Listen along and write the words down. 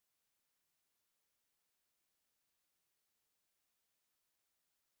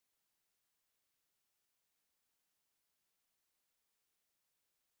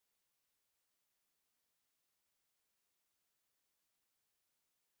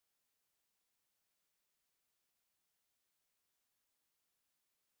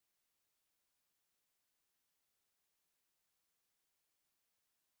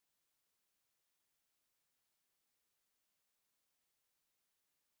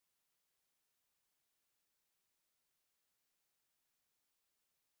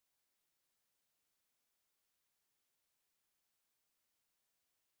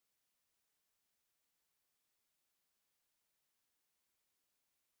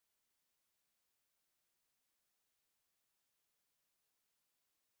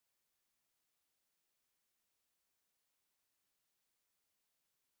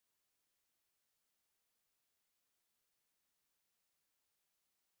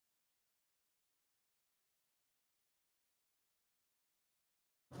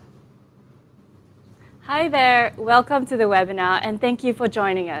Hi there, welcome to the webinar and thank you for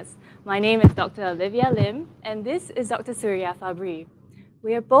joining us. My name is Dr. Olivia Lim and this is Dr. Suria Fabbri.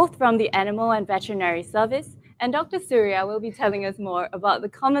 We are both from the Animal and Veterinary Service and Dr. Suria will be telling us more about the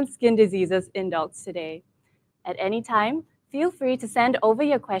common skin diseases in dogs today. At any time, feel free to send over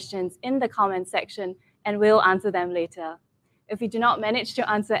your questions in the comments section and we'll answer them later. If we do not manage to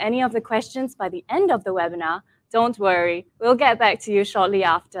answer any of the questions by the end of the webinar, don't worry, we'll get back to you shortly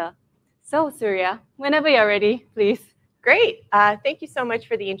after. So, Suria, whenever you're ready, please. Great. Thank you so much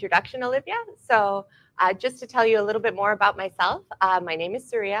for the introduction, Olivia. So just to tell you a little bit more about myself, my name is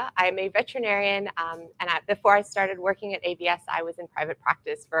Suria. I'm a veterinarian, before I started working at AVS, I was in private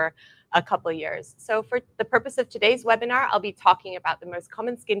practice for a couple of years. So for the purpose of today's webinar, I'll be talking about the most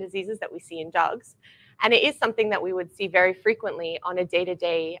common skin diseases that we see in dogs. And it is something that we would see very frequently on a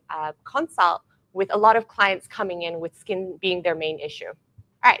day-to-day consult with a lot of clients coming in with skin being their main issue.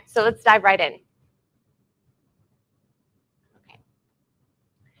 All right, so let's dive right in. Okay.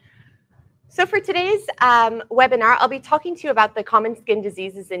 So for today's webinar, I'll be talking to you about the common skin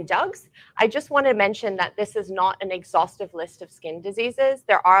diseases in dogs. I just want to mention that this is not an exhaustive list of skin diseases.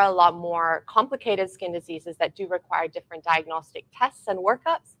 There are a lot more complicated skin diseases that do require different diagnostic tests and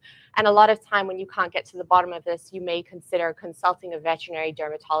workups. And a lot of time when you can't get to the bottom of this, you may consider consulting a veterinary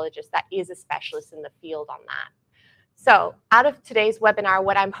dermatologist that is a specialist in the field on that. So out of today's webinar,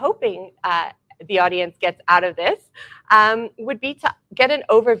 what I'm hoping the audience gets out of this would be to get an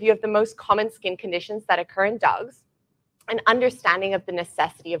overview of the most common skin conditions that occur in dogs, an understanding of the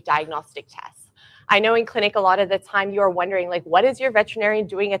necessity of diagnostic tests. I know in clinic a lot of the time you're wondering, like, what is your veterinarian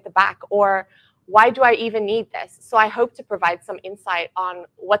doing at the back? Or why do I even need this? So I hope to provide some insight on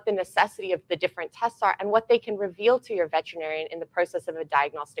what the necessity of the different tests are and what they can reveal to your veterinarian in the process of a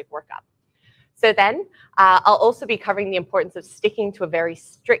diagnostic workup. So then I'll also be covering the importance of sticking to a very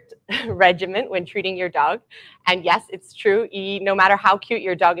strict regimen when treating your dog. And yes, it's true. No matter how cute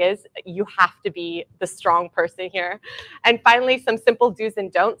your dog is, you have to be the strong person here. And finally, some simple do's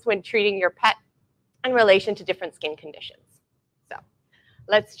and don'ts when treating your pet in relation to different skin conditions. So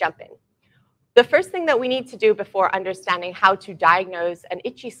let's jump in. The first thing that we need to do before understanding how to diagnose an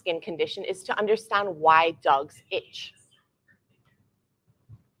itchy skin condition is to understand why dogs itch.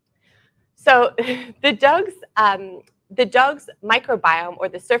 So the dog's microbiome, or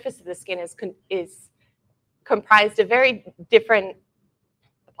the surface of the skin, is comprised of very different,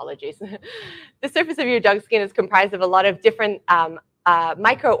 apologies. The surface of your dog's skin is comprised of a lot of different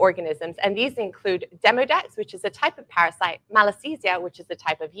microorganisms, and these include Demodex, which is a type of parasite, Malassezia, which is a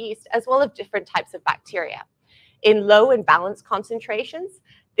type of yeast, as well as different types of bacteria. In low and balanced concentrations,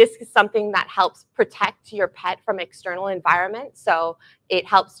 this is something that helps protect your pet from external environment. So it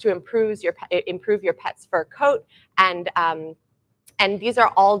helps to improve your pet's fur coat. And these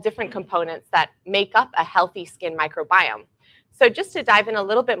are all different components that make up a healthy skin microbiome. So just to dive in a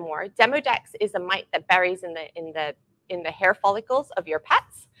little bit more, Demodex is a mite that buries in the hair follicles of your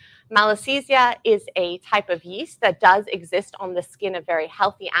pets. Malassezia is a type of yeast that does exist on the skin of very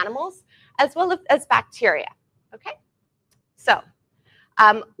healthy animals, as well as bacteria. Okay, so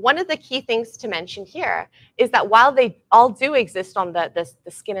one of the key things to mention here is that while they all do exist on the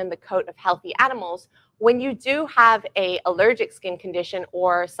skin and the coat of healthy animals, when you do have an allergic skin condition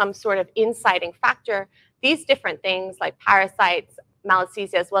or some sort of inciting factor, these different things like parasites,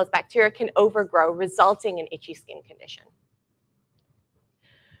 Malassezia, as well as bacteria can overgrow, resulting in itchy skin condition.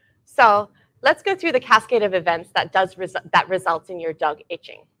 So let's go through the cascade of events that results in your dog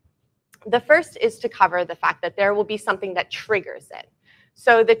itching. The first is to cover the fact that there will be something that triggers it.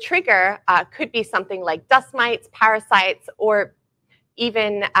 So the trigger could be something like dust mites, parasites, or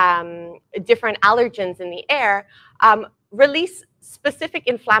even different allergens in the air release specific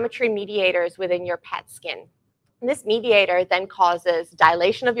inflammatory mediators within your pet's skin. And this mediator then causes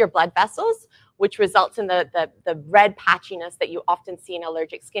dilation of your blood vessels, which results in the red patchiness that you often see in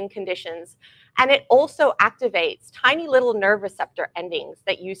allergic skin conditions. And it also activates tiny little nerve receptor endings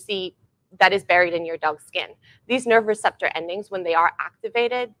that you see that is buried in your dog's skin. These nerve receptor endings, when they are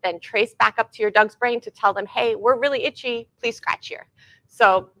activated, then trace back up to your dog's brain to tell them, hey, we're really itchy, please scratch here.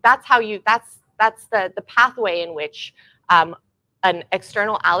 So that's how that's the pathway in which an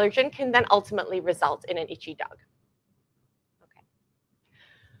external allergen can then ultimately result in an itchy dog. Okay.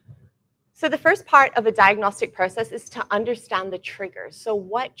 So the first part of a diagnostic process is to understand the triggers. So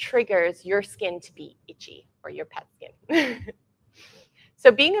what triggers your skin to be itchy, or your pet's skin?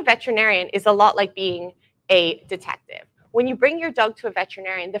 So being a veterinarian is a lot like being a detective. When you bring your dog to a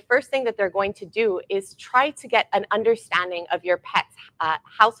veterinarian, the first thing that they're going to do is try to get an understanding of your pet's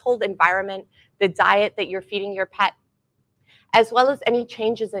household environment, the diet that you're feeding your pet, as well as any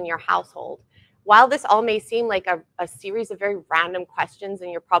changes in your household. While this all may seem like a series of very random questions,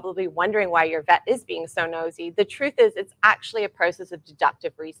 and you're probably wondering why your vet is being so nosy, the truth is it's actually a process of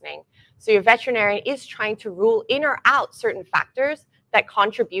deductive reasoning. So your veterinarian is trying to rule in or out certain factors that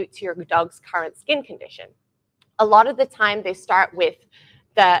contribute to your dog's current skin condition. A lot of the time they start with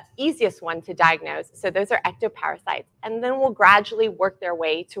the easiest one to diagnose, so those are ectoparasites, and then will gradually work their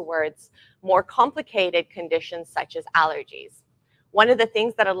way towards more complicated conditions such as allergies. One of the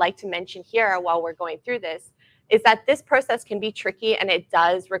things that I'd like to mention here while we're going through this is that this process can be tricky, and it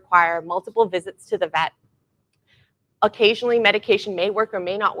does require multiple visits to the vet. Occasionally, medication may work or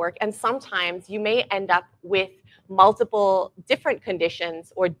may not work, and sometimes you may end up with multiple different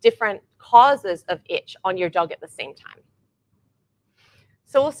conditions or different causes of itch on your dog at the same time.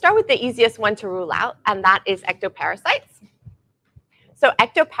 So we'll start with the easiest one to rule out, and that is ectoparasites. So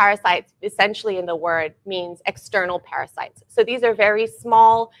ectoparasites, essentially in the word, means external parasites. So these are very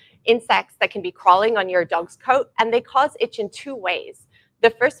small insects that can be crawling on your dog's coat, and they cause itch in two ways.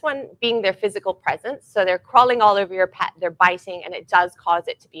 The first one being their physical presence. So they're crawling all over your pet, they're biting, and it does cause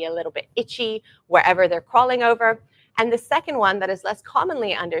it to be a little bit itchy wherever they're crawling over. And the second one that is less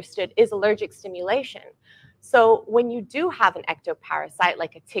commonly understood is allergic stimulation. So when you do have an ectoparasite,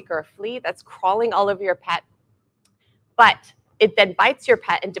 like a tick or a flea that's crawling all over your pet, but it then bites your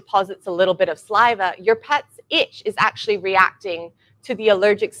pet and deposits a little bit of saliva, your pet's itch is actually reacting to the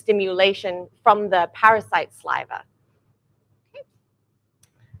allergic stimulation from the parasite saliva. Okay.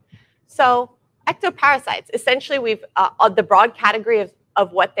 So ectoparasites, essentially the broad category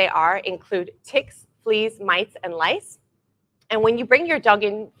of what they are include ticks, fleas, mites, and lice. And when you bring your dog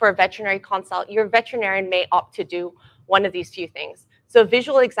in for a veterinary consult, your veterinarian may opt to do one of these few things. So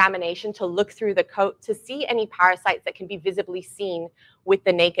visual examination to look through the coat to see any parasites that can be visibly seen with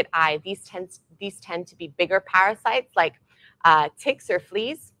the naked eye. These tend to be bigger parasites like ticks or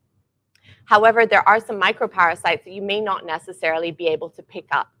fleas. However, there are some microparasites that you may not necessarily be able to pick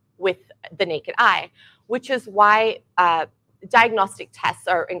up with the naked eye, which is why diagnostic tests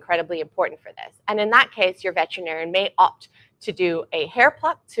are incredibly important for this. And in that case, your veterinarian may opt to do a hair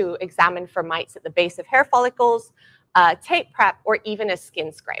pluck to examine for mites at the base of hair follicles, tape prep, or even a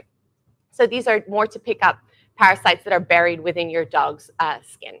skin scrape. So these are more to pick up parasites that are buried within your dog's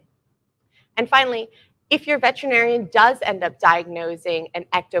skin. And finally, if your veterinarian does end up diagnosing an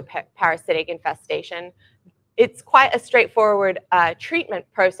ectoparasitic infestation, it's quite a straightforward treatment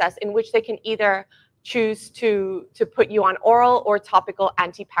process in which they can either choose to put you on oral or topical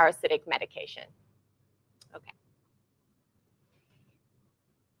antiparasitic medication. Okay.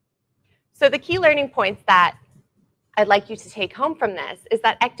 So the key learning points that I'd like you to take home from this is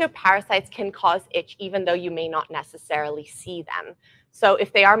that ectoparasites can cause itch even though you may not necessarily see them. So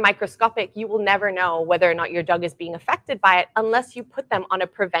if they are microscopic, you will never know whether or not your dog is being affected by it unless you put them on a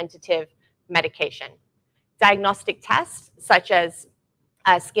preventative medication. Diagnostic tests such as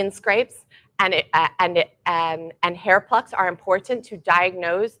skin scrapes and hair plucks are important to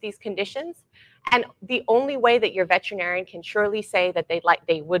diagnose these conditions. And the only way that your veterinarian can surely say that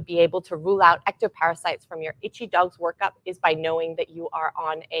they would be able to rule out ectoparasites from your itchy dog's workup is by knowing that you are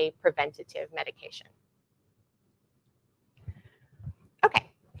on a preventative medication.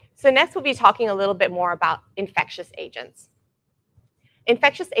 Okay, so next we'll be talking a little bit more about infectious agents.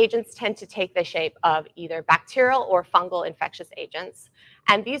 Infectious agents tend to take the shape of either bacterial or fungal infectious agents.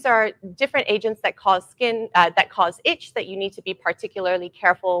 And these are different agents that cause itch that you need to be particularly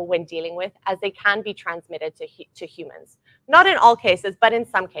careful when dealing with, as they can be transmitted to humans. Not in all cases, but in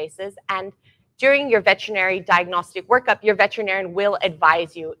some cases. And during your veterinary diagnostic workup, your veterinarian will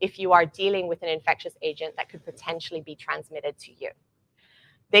advise you if you are dealing with an infectious agent that could potentially be transmitted to you.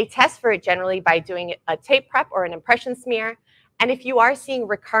 They test for it generally by doing a tape prep or an impression smear. And if you are seeing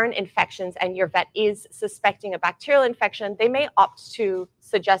recurrent infections and your vet is suspecting a bacterial infection, they may opt to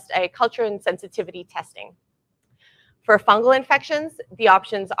suggest a culture and sensitivity testing. For fungal infections, the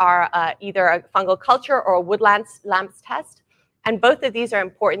options are either a fungal culture or a wood lamps test. And both of these are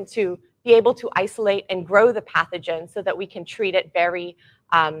important to be able to isolate and grow the pathogen so that we can treat it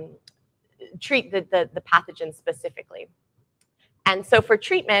treat the pathogen specifically. And so for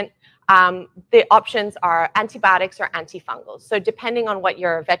treatment, the options are antibiotics or antifungals. So depending on what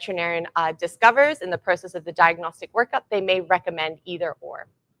your veterinarian discovers in the process of the diagnostic workup, they may recommend either or.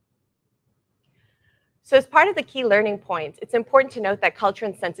 So as part of the key learning points, it's important to note that culture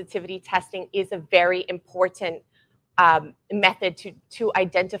and sensitivity testing is a very important method to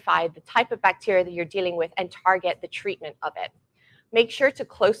identify the type of bacteria that you're dealing with and target the treatment of it. Make sure to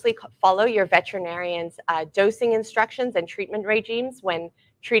closely follow your veterinarian's dosing instructions and treatment regimes when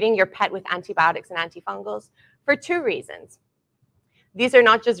treating your pet with antibiotics and antifungals for two reasons. These are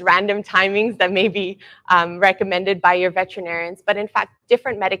not just random timings that may be recommended by your veterinarians, but in fact,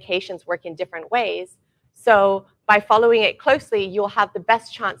 different medications work in different ways. So by following it closely, you'll have the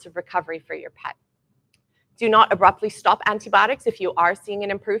best chance of recovery for your pet. Do not abruptly stop antibiotics if you are seeing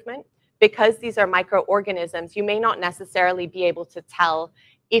an improvement. Because these are microorganisms, you may not necessarily be able to tell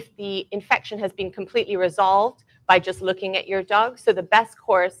if the infection has been completely resolved by just looking at your dog. So the best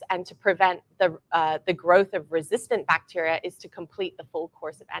course, and to prevent the growth of resistant bacteria, is to complete the full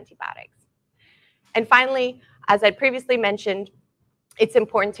course of antibiotics. And finally, as I previously mentioned, it's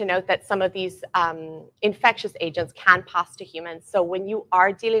important to note that some of these infectious agents can pass to humans. So when you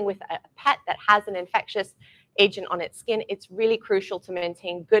are dealing with a pet that has an infectious agent on its skin, it's really crucial to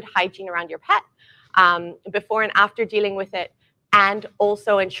maintain good hygiene around your pet before and after dealing with it, and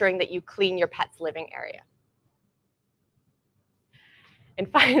also ensuring that you clean your pet's living area.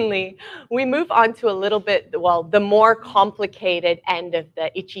 And finally, we move on to a little bit, well, the more complicated end of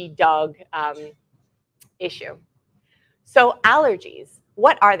the itchy dog issue. So allergies,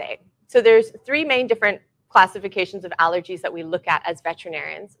 what are they? So there's three main different classifications of allergies that we look at as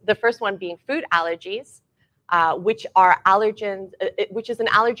veterinarians. The first one being food allergies, which are allergens, which is an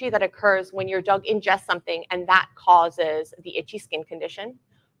allergy that occurs when your dog ingests something and that causes the itchy skin condition.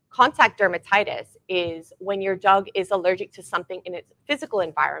 Contact dermatitis is when your dog is allergic to something in its physical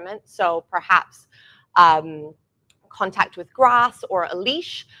environment, so perhaps contact with grass or a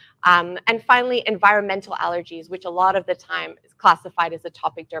leash. And finally, environmental allergies, which a lot of the time is classified as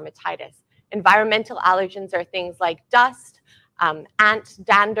atopic dermatitis. Environmental allergens are things like dust, ant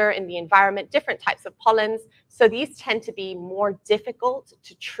dander in the environment, different types of pollens. So these tend to be more difficult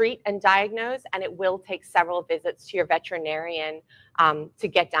to treat and diagnose, and it will take several visits to your veterinarian to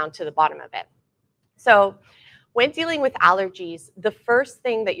get down to the bottom of it. So when dealing with allergies, the first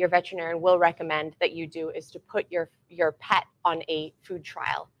thing that your veterinarian will recommend that you do is to put your pet on a food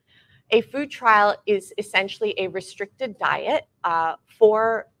trial. A food trial is essentially a restricted diet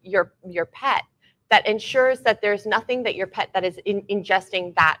for your pet that ensures that there's nothing that your pet that is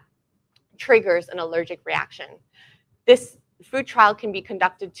ingesting that triggers an allergic reaction. This food trial can be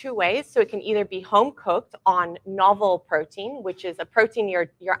conducted two ways. So it can either be home cooked on novel protein, which is a protein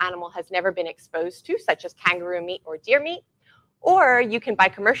your animal has never been exposed to, such as kangaroo meat or deer meat, or you can buy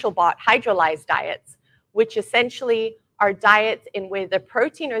commercial bought hydrolyzed diets, which essentially are diets in where the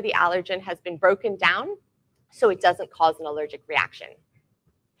protein or the allergen has been broken down so it doesn't cause an allergic reaction.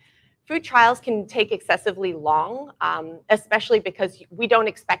 Food trials can take excessively long, especially because we don't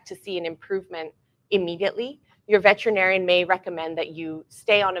expect to see an improvement immediately. Your veterinarian may recommend that you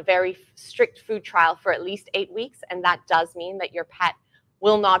stay on a very strict food trial for at least 8 weeks, and that does mean that your pet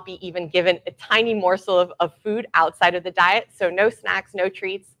will not be even given a tiny morsel of food outside of the diet, so no snacks, no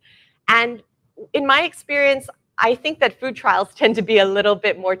treats. And in my experience, I think that food trials tend to be a little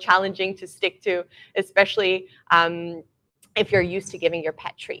bit more challenging to stick to, especially if you're used to giving your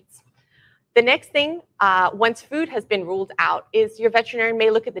pet treats. The next thing, once food has been ruled out, is your veterinarian may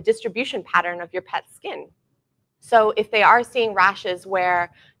look at the distribution pattern of your pet's skin. So if they are seeing rashes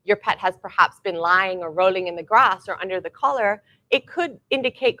where your pet has perhaps been lying or rolling in the grass or under the collar, it could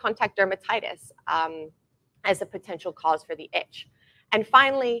indicate contact dermatitis as a potential cause for the itch. And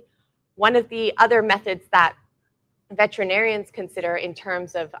finally, one of the other methods that veterinarians consider in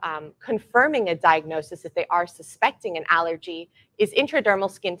terms of confirming a diagnosis if they are suspecting an allergy is intradermal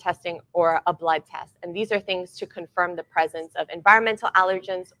skin testing or a blood test. And these are things to confirm the presence of environmental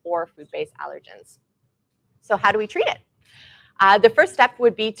allergens or food-based allergens. So how do we treat it? The first step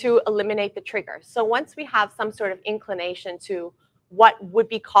would be to eliminate the trigger. So once we have some sort of inclination to what would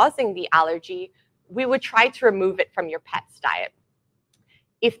be causing the allergy, we would try to remove it from your pet's diet.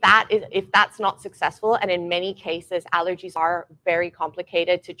 If that's not successful, and in many cases allergies are very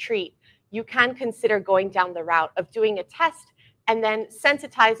complicated to treat, you can consider going down the route of doing a test and then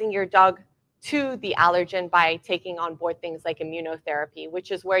sensitizing your dog to the allergen by taking on board things like immunotherapy, which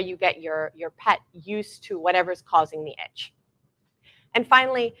is where you get your pet used to whatever's causing the itch. And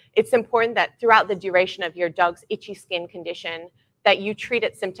finally, it's important that throughout the duration of your dog's itchy skin condition that you treat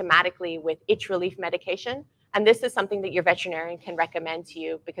it symptomatically with itch relief medication. And this is something that your veterinarian can recommend to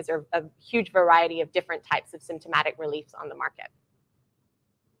you because there are a huge variety of different types of symptomatic reliefs on the market.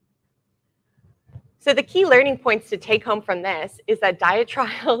 So the key learning points to take home from this is that diet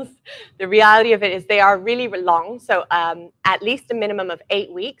trials, the reality of it is they are really long. So at least a minimum of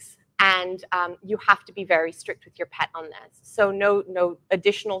 8 weeks. And you have to be very strict with your pet on this. So no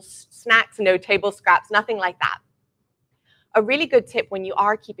additional snacks, no table scraps, nothing like that. A really good tip when you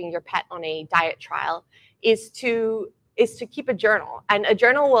are keeping your pet on a diet trial is to is to keep a journal. And a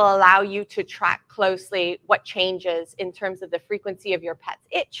journal will allow you to track closely what changes in terms of the frequency of your pet's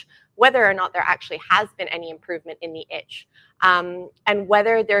itch, whether or not there actually has been any improvement in the itch, and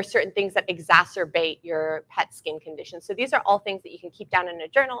whether there are certain things that exacerbate your pet's skin condition. So these are all things that you can keep down in a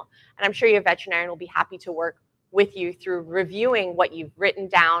journal, and I'm sure your veterinarian will be happy to work with you through reviewing what you've written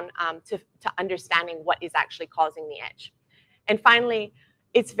down to understanding what is actually causing the itch. And finally,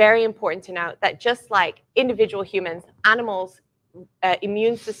 it's very important to note that just like individual humans, animals'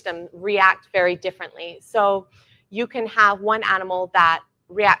 immune system react very differently. So you can have one animal that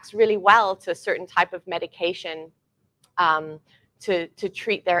reacts really well to a certain type of medication to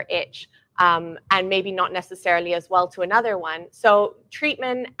treat their itch, and maybe not necessarily as well to another one. So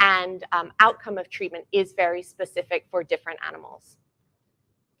treatment and outcome of treatment is very specific for different animals.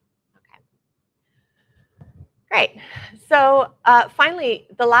 Great. So finally,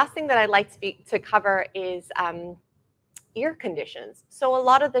 the last thing that I'd like to cover is ear conditions. So a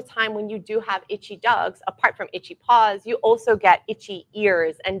lot of the time when you do have itchy dogs, apart from itchy paws, you also get itchy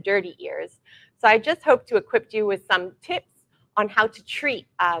ears and dirty ears. So I just hope to equip you with some tips on how to treat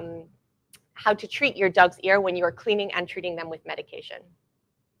your dog's ear when you are cleaning and treating them with medication.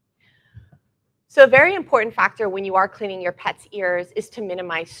 So a very important factor when you are cleaning your pet's ears is to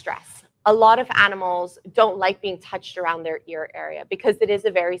minimize stress. A lot of animals don't like being touched around their ear area because it is a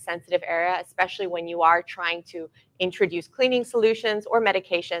very sensitive area, especially when you are trying to introduce cleaning solutions or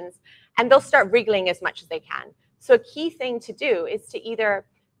medications, and they'll start wriggling as much as they can. So a key thing to do is to either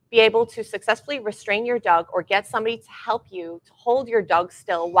be able to successfully restrain your dog or get somebody to help you to hold your dog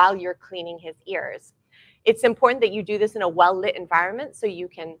still while you're cleaning his ears. It's important that you do this in a well-lit environment so you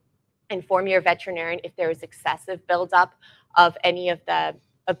can inform your veterinarian if there is excessive buildup of any of the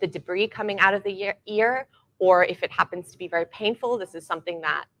debris coming out of the ear, or if it happens to be very painful. This is something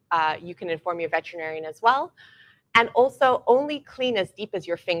that you can inform your veterinarian as well. And also only clean as deep as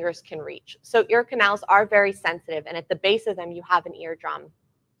your fingers can reach. So ear canals are very sensitive, and at the base of them you have an eardrum.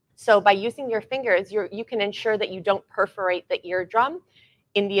 So by using your fingers, you can ensure that you don't perforate the eardrum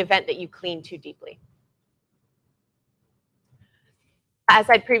in the event that you clean too deeply. As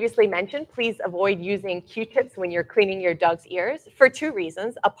I previously mentioned, please avoid using Q-tips when you're cleaning your dog's ears for two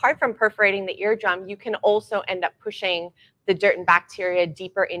reasons. Apart from perforating the eardrum, you can also end up pushing the dirt and bacteria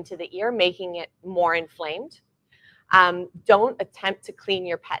deeper into the ear, making it more inflamed. Don't attempt to clean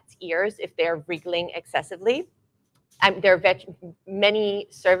your pet's ears if they're wriggling excessively. There are many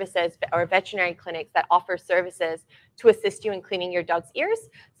services or veterinary clinics that offer services to assist you in cleaning your dog's ears.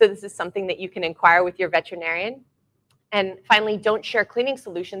 So this is something that you can inquire with your veterinarian. And finally, don't share cleaning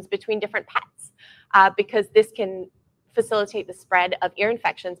solutions between different pets because this can facilitate the spread of ear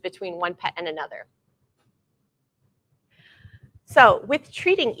infections between one pet and another. So with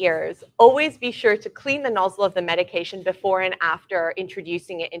treating ears, always be sure to clean the nozzle of the medication before and after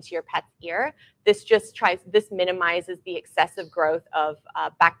introducing it into your pet's ear. This minimizes the excessive growth of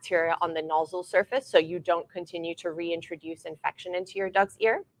bacteria on the nozzle surface, so you don't continue to reintroduce infection into your dog's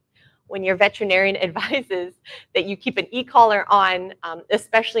ear. When your veterinarian advises that you keep an e-collar on,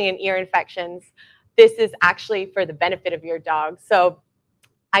 especially in ear infections, this is actually for the benefit of your dog. So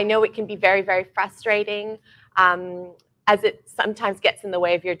I know it can be very, very frustrating as it sometimes gets in the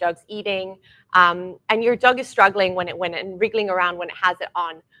way of your dog's eating, and your dog is struggling and wriggling around when it has it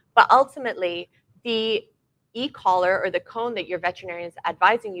on. But ultimately, the e-collar or the cone that your veterinarian is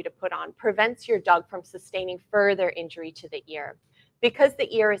advising you to put on prevents your dog from sustaining further injury to the ear. Because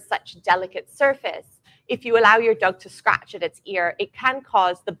the ear is such a delicate surface, if you allow your dog to scratch at its ear, it can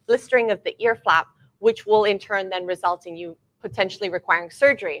cause the blistering of the ear flap, which will in turn then result in you potentially requiring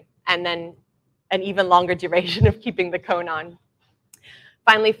surgery and then an even longer duration of keeping the cone on.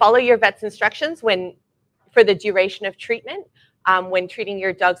 Finally, follow your vet's instructions for the duration of treatment when treating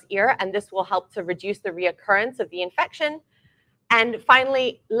your dog's ear, and this will help to reduce the reoccurrence of the infection. And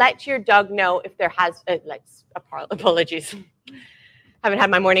finally, let your dog know if there has, apologies. Haven't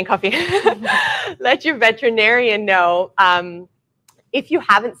had my morning coffee. Let your veterinarian know if you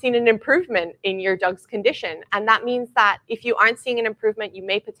haven't seen an improvement in your dog's condition. And that means that if you aren't seeing an improvement, you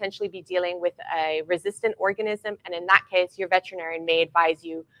may potentially be dealing with a resistant organism. And in that case, your veterinarian may advise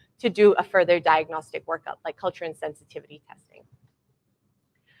you to do a further diagnostic workup like culture and sensitivity testing.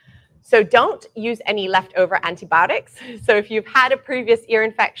 So don't use any leftover antibiotics. So if you've had a previous ear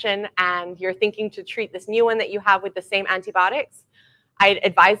infection and you're thinking to treat this new one that you have with the same antibiotics, I'd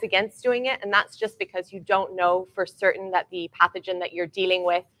advise against doing it, and that's just because you don't know for certain that the pathogen that you're dealing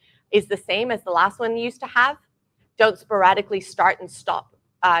with is the same as the last one you used to have. Don't sporadically start and stop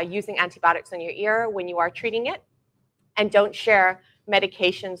using antibiotics on your ear when you are treating it, and don't share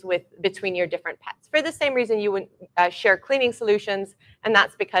medications between your different pets. For the same reason you would share cleaning solutions, and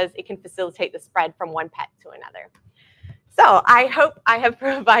that's because it can facilitate the spread from one pet to another. So I hope I have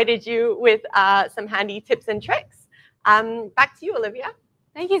provided you with some handy tips and tricks. Back to you, Olivia.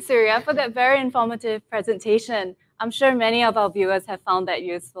 Thank you, Suria, for that very informative presentation. I'm sure many of our viewers have found that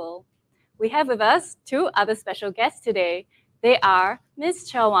useful. We have with us two other special guests today. They are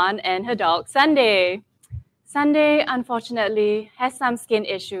Ms. Chawan and her dog, Sunday. Sunday, unfortunately, has some skin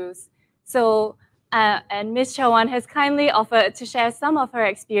issues. So, and Ms. Chawan has kindly offered to share some of her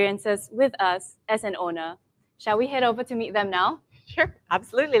experiences with us as an owner. Shall we head over to meet them now? Sure,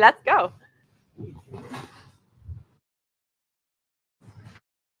 absolutely. Let's go.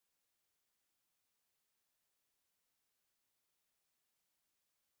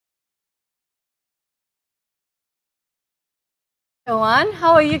 Chawan,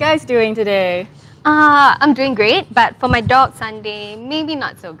 how are you guys doing today? I'm doing great, but for my dog Sunday, maybe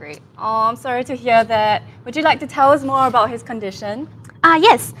not so great. Oh, I'm sorry to hear that. Would you like to tell us more about his condition?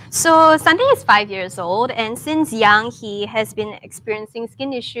 Yes, so Sunday is 5 years old, and since young, he has been experiencing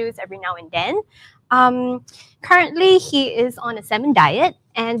skin issues every now and then. Currently, he is on a salmon diet,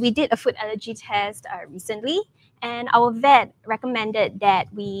 and we did a food allergy test recently, and our vet recommended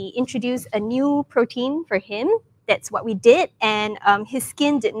that we introduce a new protein for him. That's what we did, and his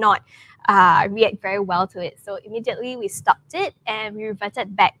skin did not react very well to it. So immediately we stopped it and we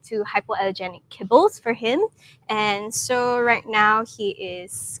reverted back to hypoallergenic kibbles for him. And so right now he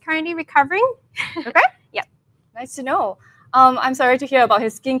is currently recovering. Okay. Yep. Nice to know. I'm sorry to hear about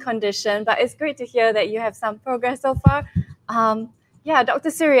his skin condition, but it's great to hear that you have some progress so far. Yeah, Dr.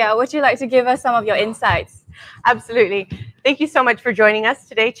 Suria, would you like to give us some of your insights? Absolutely. Thank you so much for joining us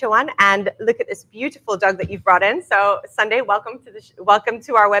today, Chawan. And look at this beautiful dog that you've brought in. So Sunday, welcome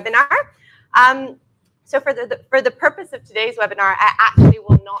to our webinar. So for the purpose of today's webinar, I actually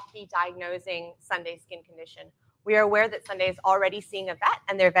will not be diagnosing Sunday's skin condition. We are aware that Sunday is already seeing a vet,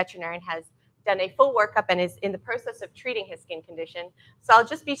 and their veterinarian has done a full workup and is in the process of treating his skin condition. So I'll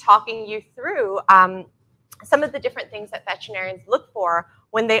just be talking you through some of the different things that veterinarians look for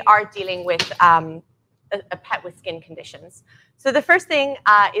when they are dealing with a pet with skin conditions. So the first thing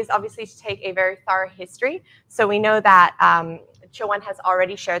is obviously to take a very thorough history. So we know that Chawan has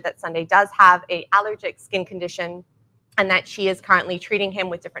already shared that Sunday does have an allergic skin condition and that she is currently treating him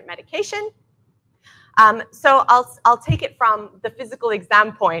with different medication. So I'll take it from the physical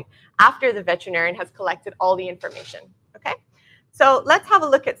exam point after the veterinarian has collected all the information. Okay, so let's have a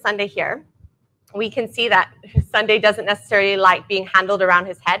look at Sunday here. We can see that Sunday doesn't necessarily like being handled around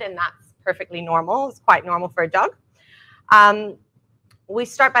his head, and that's perfectly normal. It's quite normal for a dog. We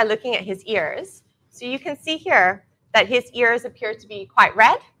start by looking at his ears. So you can see here that his ears appear to be quite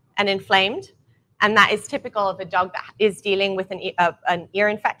red and inflamed, and that is typical of a dog that is dealing with an ear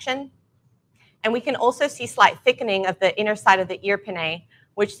infection. And we can also see slight thickening of the inner side of the ear pinnae,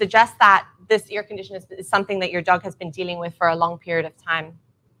 which suggests that this ear condition is something that your dog has been dealing with for a long period of time.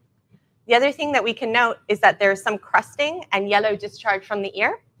 The other thing that we can note is that there's some crusting and yellow discharge from the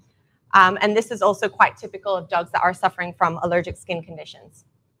ear. And this is also quite typical of dogs that are suffering from allergic skin conditions.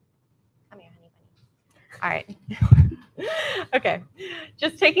 Come here, honey bunny. All right. Okay.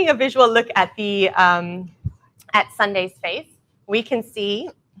 Just taking a visual look at the at Sunday's face, we can see.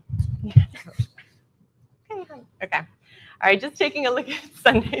 Okay. All right. Just taking a look at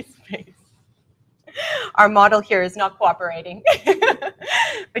Sunday's face. Our model here is not cooperating,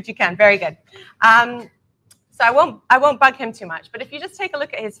 but you can. Very good. So I won't bug him too much, but if you just take a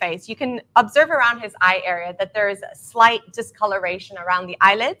look at his face, you can observe around his eye area that there is a slight discoloration around the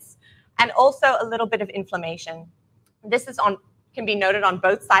eyelids and also a little bit of inflammation. This can be noted on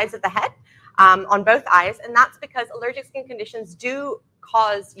both sides of the head, on both eyes, and that's because allergic skin conditions do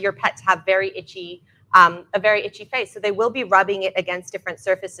cause your pet to have a very itchy face. So they will be rubbing it against different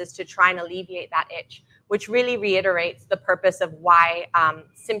surfaces to try and alleviate that itch, which really reiterates the purpose of why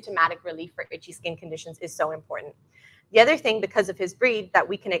symptomatic relief for itchy skin conditions is so important. The other thing, because of his breed, that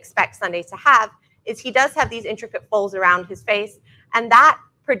we can expect Sunday to have is he does have these intricate folds around his face, and that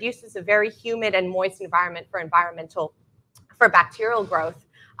produces a very humid and moist environment for bacterial growth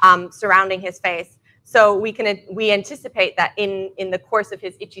surrounding his face. So we anticipate that in the course of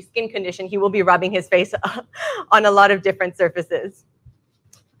his itchy skin condition, he will be rubbing his face on a lot of different surfaces.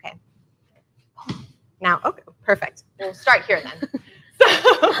 Okay. Now, okay, perfect. We'll start here then.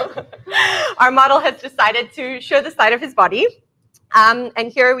 So our model has decided to show the side of his body.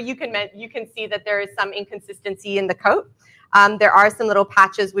 And here you can see that there is some inconsistency in the coat. There are some little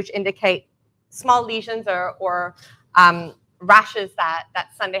patches which indicate small lesions or rashes that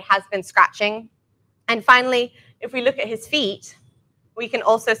Sunday has been scratching. And finally, if we look at his feet, We can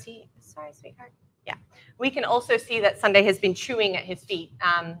also see, sorry, sweetheart. Yeah, we can also see that Sunday has been chewing at his feet.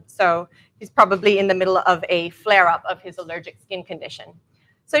 So he's probably in the middle of a flare-up of his allergic skin condition.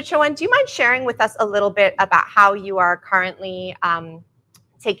 So Chowan, do you mind sharing with us a little bit about how you are currently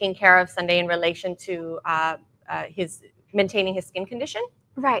taking care of Sunday in relation to maintaining his skin condition?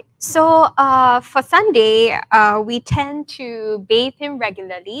 Right. So for Sunday, we tend to bathe him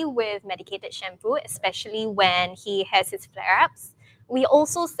regularly with medicated shampoo, especially when he has his flare-ups. We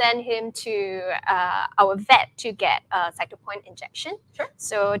also send him to our vet to get a cytopoint injection. Sure.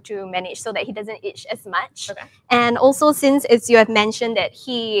 So to manage so that he doesn't itch as much. Okay. And also, since as you have mentioned that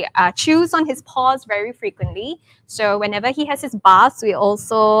he chews on his paws very frequently, so whenever he has his baths, we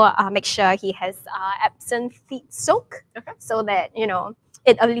also make sure he has Epsom feet soak. Okay. So that, you know,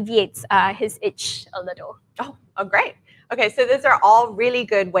 it alleviates his itch a little. Oh, great. Okay, so those are all really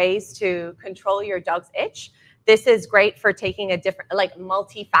good ways to control your dog's itch. This is great for taking a different, like,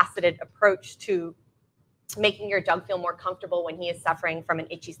 multifaceted approach to making your dog feel more comfortable when he is suffering from an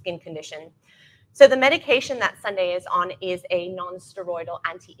itchy skin condition. So the medication that Sunday is on is a non-steroidal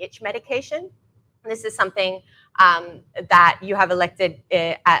anti-itch medication. This is something that you have elected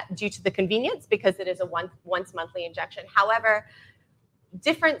due to the convenience because it is a once monthly injection. However,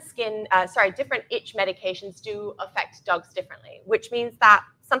 different itch medications do affect dogs differently, which means that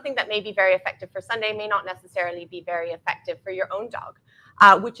something that may be very effective for Sunday may not necessarily be very effective for your own dog,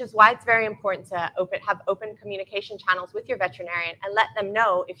 which is why it's very important to have open communication channels with your veterinarian and let them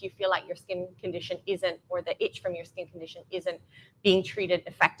know if you feel like your skin condition isn't, or the itch from your skin condition isn't being treated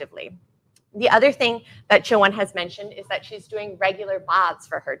effectively. The other thing that Chowan has mentioned is that she's doing regular baths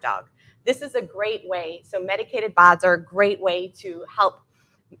for her dog. This is a great way. So medicated baths are a great way to help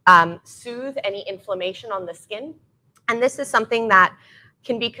soothe any inflammation on the skin. And this is something that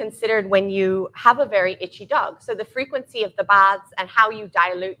can be considered when you have a very itchy dog. So the frequency of the baths and how you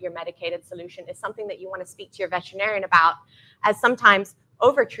dilute your medicated solution is something that you want to speak to your veterinarian about, as sometimes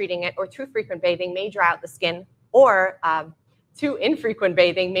over-treating it or too frequent bathing may dry out the skin, or too infrequent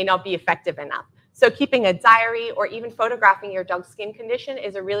bathing may not be effective enough. So keeping a diary or even photographing your dog's skin condition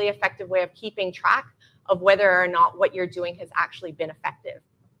is a really effective way of keeping track of whether or not what you're doing has actually been effective.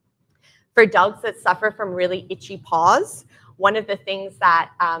 For dogs that suffer from really itchy paws, one of the things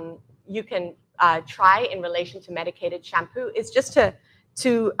that you can try in relation to medicated shampoo is just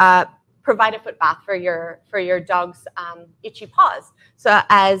to provide a foot bath for your dog's itchy paws. So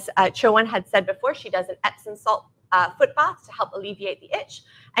as Chowan had said before, she does an Epsom salt foot bath to help alleviate the itch,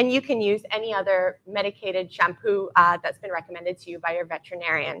 and you can use any other medicated shampoo that's been recommended to you by your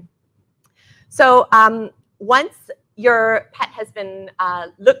veterinarian. So once your pet has been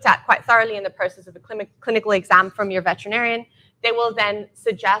looked at quite thoroughly in the process of a clinical exam from your veterinarian, they will then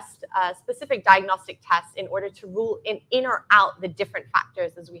suggest specific diagnostic tests in order to rule in or out the different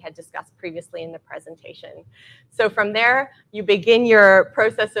factors as we had discussed previously in the presentation. So from there, you begin your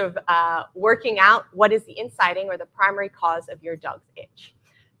process of working out what is the inciting or the primary cause of your dog's itch.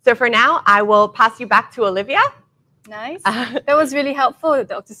 So for now, I will pass you back to Olivia. Nice. That was really helpful,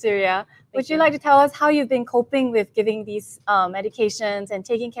 Dr. Suria. Would you like to tell us how you've been coping with giving these medications and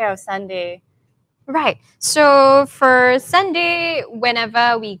taking care of Sunday? Right. So for Sunday,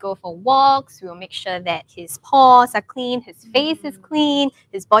 whenever we go for walks, we'll make sure that his paws are clean, his face is clean,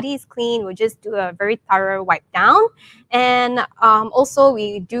 his body is clean. We'll just do a very thorough wipe down. And also,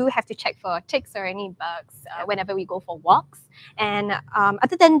 we do have to check for ticks or any bugs whenever we go for walks. And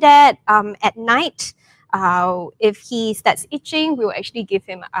other than that, at night, if he starts itching, we'll actually give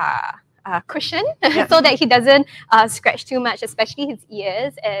him a cushion so that he doesn't scratch too much, especially his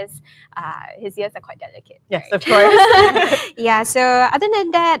ears, as his ears are quite delicate. Yes, right? of course. Yeah. So other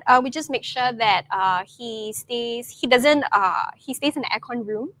than that, we just make sure that he stays in the aircon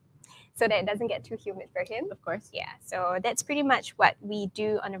room, so that it doesn't get too humid for him. Of course. Yeah. So that's pretty much what we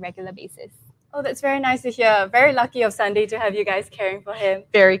do on a regular basis. Oh, that's very nice to hear. Very lucky of Sunday to have you guys caring for him.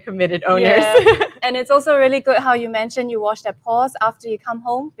 Very committed owners. Yeah. And it's also really good how you mentioned you wash their paws after you come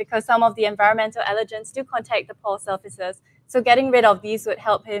home, because some of the environmental allergens do contact the paw surfaces. So getting rid of these would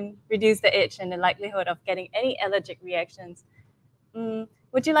help him reduce the itch and the likelihood of getting any allergic reactions.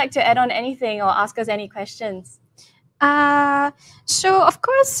 Would you like to add on anything or ask us any questions? So of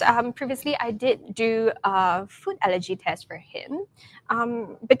course, previously I did do a food allergy test for him,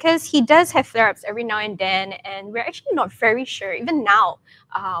 because he does have flare-ups every now and then, and we're actually not very sure even now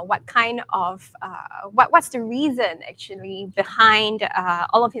what kind of what's the reason actually behind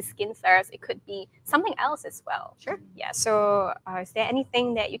all of his skin flares. It could be something else as well. Sure. Yeah. So is there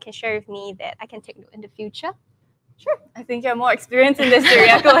anything that you can share with me that I can take note in the future? Sure. I think you're more experienced in this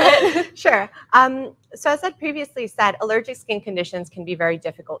area. Go ahead. Sure. So as I previously said, allergic skin conditions can be very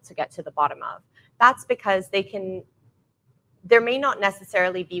difficult to get to the bottom of. That's because there may not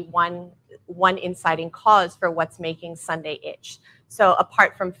necessarily be one inciting cause for what's making Sunday itch. So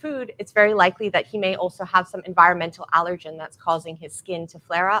apart from food, it's very likely that he may also have some environmental allergen that's causing his skin to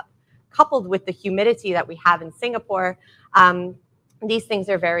flare up. Coupled with the humidity that we have in Singapore, these things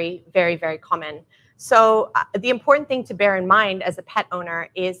are very, very, very common. So the important thing to bear in mind as a pet owner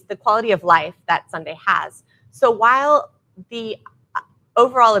is the quality of life that Sunday has. So while the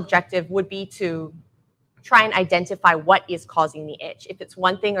overall objective would be to try and identify what is causing the itch, if it's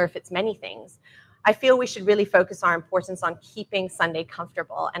one thing or if it's many things, I feel we should really focus our importance on keeping Sunday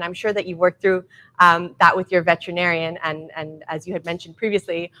comfortable. And I'm sure that you worked through that with your veterinarian and as you had mentioned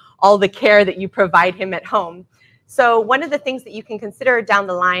previously, all the care that you provide him at home. So one of the things that you can consider down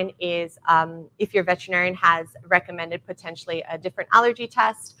the line is if your veterinarian has recommended potentially a different allergy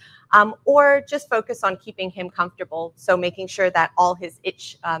test, or just focus on keeping him comfortable. So making sure that all his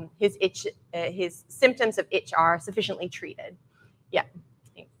symptoms of itch are sufficiently treated. Yeah.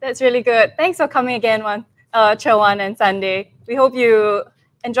 That's really good. Thanks for coming again, Chowan and Sunday. We hope you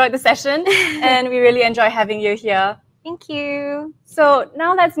enjoyed the session and we really enjoy having you here. Thank you. So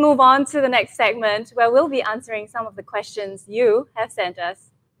now let's move on to the next segment where we'll be answering some of the questions you have sent us.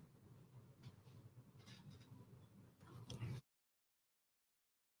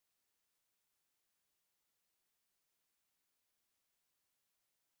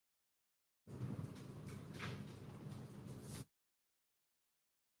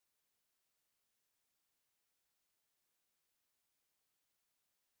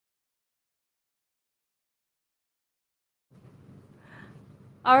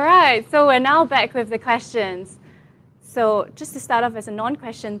 All right, so we're now back with the questions. So just to start off as a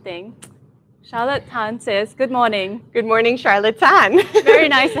non-question thing, Charlotte Tan says, good morning. Good morning, Charlotte Tan. Very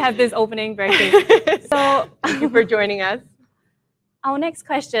nice to have this opening breaking. So thank you for joining us. Our next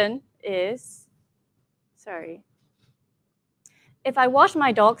question is, sorry. If I wash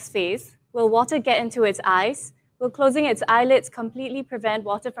my dog's face, will water get into its eyes? Will closing its eyelids completely prevent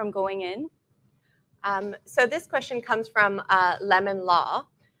water from going in? So this question comes from Lemon Law.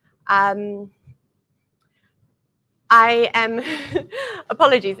 I am,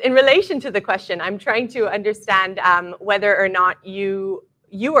 apologies, in relation to the question, I'm trying to understand whether or not you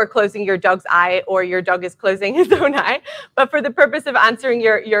are closing your dog's eye or your dog is closing his own eye. But for the purpose of answering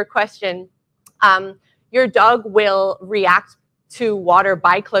your question, your dog will react to water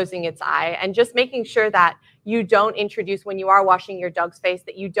by closing its eye, and just making sure that you don't introduce, when you are washing your dog's face,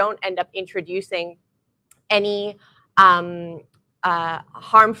 that you don't end up introducing any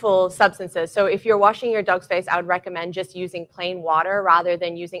harmful substances. So if you're washing your dog's face, I would recommend just using plain water rather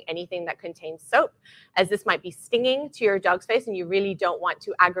than using anything that contains soap, as this might be stinging to your dog's face and you really don't want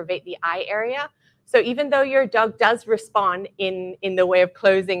to aggravate the eye area. So even though your dog does respond in the way of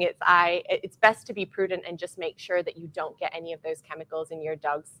closing its eye, it's best to be prudent and just make sure that you don't get any of those chemicals in your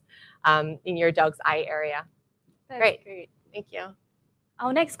dog's eye area. That's great. Thank you.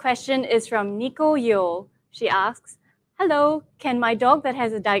 Our next question is from Nico Yo. She asks, hello, can my dog that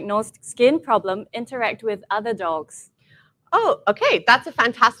has a diagnosed skin problem interact with other dogs? Oh, okay. That's a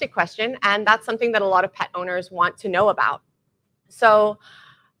fantastic question. And that's something that a lot of pet owners want to know about. So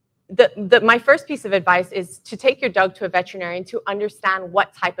my first piece of advice is to take your dog to a veterinarian to understand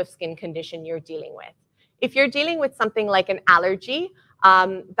what type of skin condition you're dealing with. If you're dealing with something like an allergy,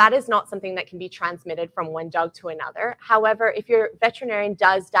 that is not something that can be transmitted from one dog to another. However, if your veterinarian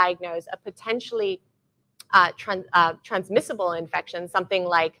does diagnose a potentially transmissible infection, something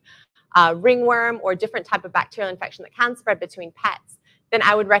like ringworm or different type of bacterial infection that can spread between pets, then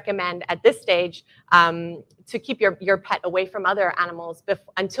I would recommend at this stage to keep your pet away from other animals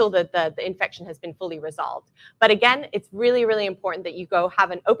until the infection has been fully resolved. But again, it's really, really important that you go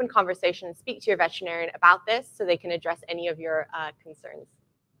have an open conversation and speak to your veterinarian about this so they can address any of your concerns.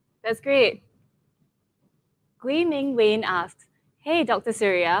 That's great. Gui Ming Wayne asks, hey, Dr.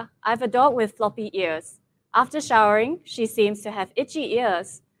 Suria, I have a dog with floppy ears. After showering, she seems to have itchy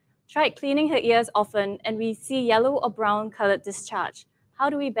ears. Tried cleaning her ears often, and we see yellow or brown colored discharge. How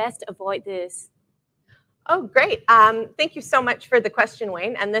do we best avoid this? Oh, great. Thank you so much for the question,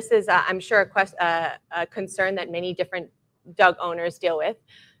 Wayne. And this is, I'm sure, a concern that many different dog owners deal with.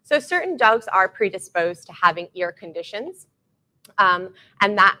 So certain dogs are predisposed to having ear conditions. And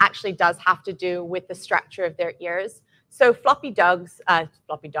that actually does have to do with the structure of their ears. So floppy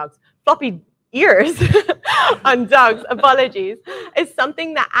ears on dogs, apologies, is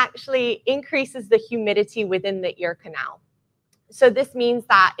something that actually increases the humidity within the ear canal. So this means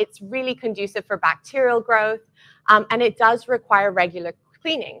that it's really conducive for bacterial growth. and it does require regular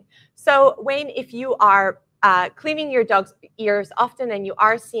cleaning. So Wayne, if you are cleaning your dog's ears often and you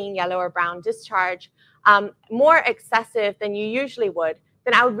are seeing yellow or brown discharge, more excessive than you usually would,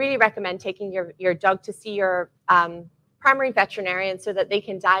 then I would really recommend taking your dog to see your primary veterinarian so that they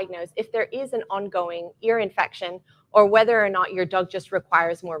can diagnose if there is an ongoing ear infection or whether or not your dog just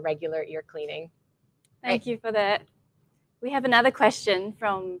requires more regular ear cleaning. Thank you for that. We have another question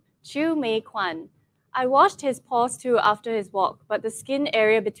from Chu Mei Kwan. I washed his paws too after his walk, but the skin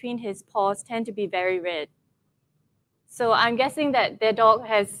area between his paws tend to be very red. So I'm guessing that their dog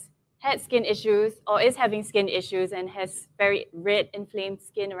has had skin issues or is having skin issues and has very red inflamed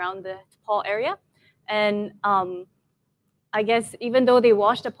skin around the paw area. And I guess even though they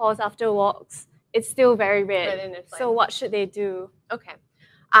wash the paws after walks, it's still very red. So what should they do? Okay.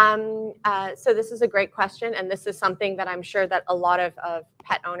 So this is a great question, and this is something that I'm sure that a lot of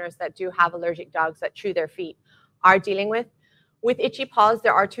pet owners that do have allergic dogs that chew their feet are dealing with. With itchy paws,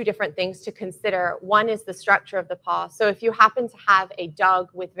 there are two different things to consider. One is the structure of the paw. So if you happen to have a dog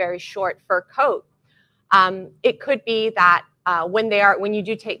with very short fur coat, it could be that when you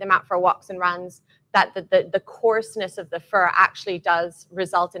do take them out for walks and runs, that the coarseness of the fur actually does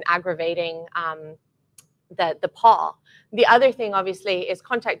result in aggravating the paw. The other thing, obviously, is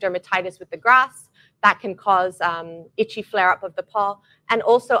contact dermatitis with the grass. That can cause itchy flare-up of the paw, and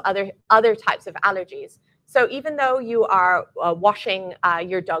also other types of allergies. So even though you are washing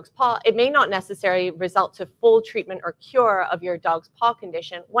your dog's paw, it may not necessarily result to full treatment or cure of your dog's paw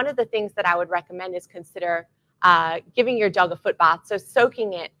condition. One of the things that I would recommend is consider giving your dog a foot bath, so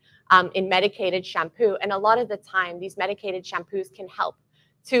soaking it in medicated shampoo. And a lot of the time, these medicated shampoos can help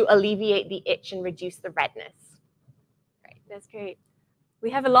to alleviate the itch and reduce the redness. Great, that's great. We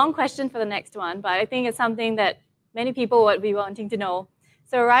have a long question for the next one, but I think it's something that many people would be wanting to know.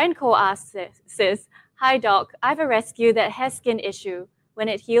 So Ryan Cole asks, says, "Hi doc, I have a rescue that has skin issue. When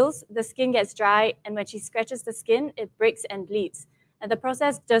it heals, the skin gets dry, and when she scratches the skin, it breaks and bleeds. And the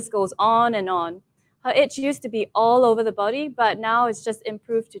process just goes on and on. Her itch used to be all over the body, but now it's just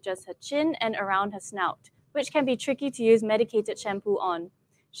improved to just her chin and around her snout, which can be tricky to use medicated shampoo on.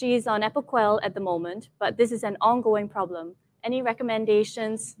 She is on Apoquel at the moment, but this is an ongoing problem. Any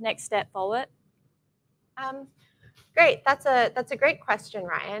recommendations, next step forward?" Great, that's a great question,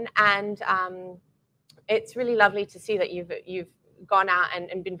 Ryan. And it's really lovely to see that you've gone out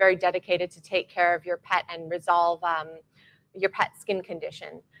and been very dedicated to take care of your pet and resolve your pet's skin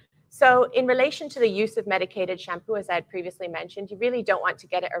condition. So in relation to the use of medicated shampoo, as I had previously mentioned, you really don't want to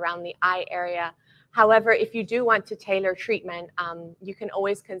get it around the eye area. However, if you do want to tailor treatment, you can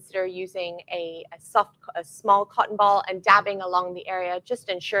always consider using a small cotton ball and dabbing along the area. Just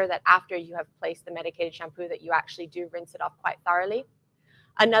ensure that after you have placed the medicated shampoo that you actually do rinse it off quite thoroughly.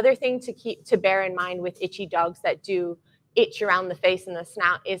 Another thing to bear in mind with itchy dogs that do itch around the face and the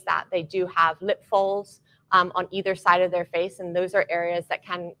snout is that they do have lip folds on either side of their face, and those are areas that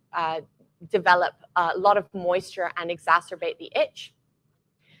can develop a lot of moisture and exacerbate the itch.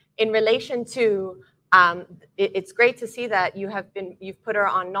 In relation to, it's great to see that you've put her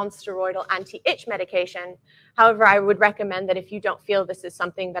on non-steroidal anti-itch medication. However, I would recommend that if you don't feel this is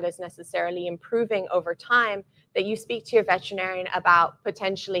something that is necessarily improving over time, that you speak to your veterinarian about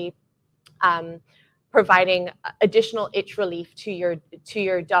potentially providing additional itch relief to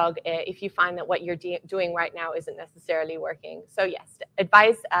your dog if you find that what you're doing right now isn't necessarily working. So yes,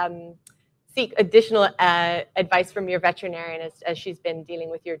 seek additional advice from your veterinarian as she's been dealing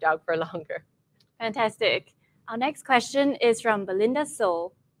with your dog for longer. Fantastic. Our next question is from Belinda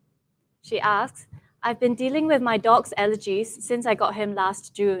So. She asks, "I've been dealing with my dog's allergies since I got him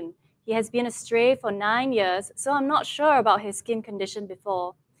last June. He has been a stray for 9 years, so I'm not sure about his skin condition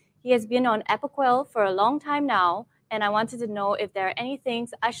before. He has been on Apoquel for a long time now, and I wanted to know if there are any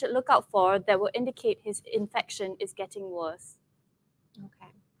things I should look out for that will indicate his infection is getting worse."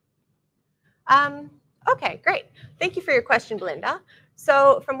 Okay. Okay, great. Thank you for your question, Belinda.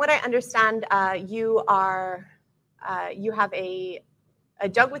 So from what I understand, you have a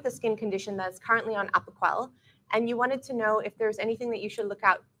dog with a skin condition that's currently on Apoquel, and you wanted to know if there's anything that you should look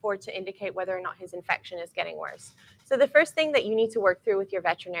out for to indicate whether or not his infection is getting worse. So the first thing that you need to work through with your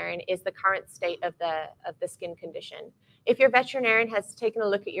veterinarian is the current state of the skin condition. If your veterinarian has taken a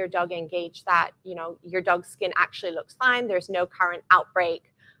look at your dog and gauged that your dog's skin actually looks fine, there's no current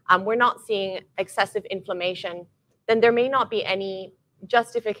outbreak, we're not seeing excessive inflammation, then there may not be any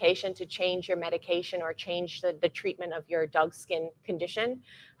justification to change your medication or change the treatment of your dog's skin condition.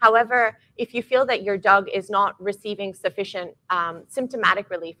 However, if you feel that your dog is not receiving sufficient symptomatic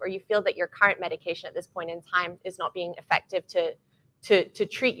relief, or you feel that your current medication at this point in time is not being effective to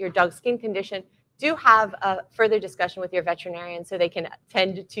treat your dog's skin condition, do have a further discussion with your veterinarian so they can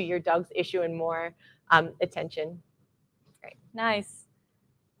tend to your dog's issue in more attention. Great. Nice.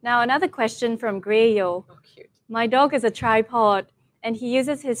 Now another question from Grayo. Oh, cute. My dog is a tripod, and he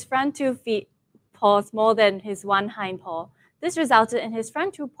uses his front 2 feet paws more than his one hind paw. This resulted in his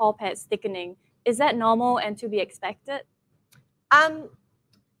front 2 paw pads thickening. Is that normal and to be expected?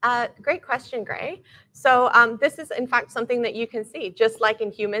 Great question, Gray. So this is in fact something that you can see. Just like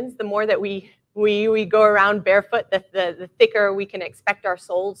in humans, the more that we go around barefoot, the thicker we can expect our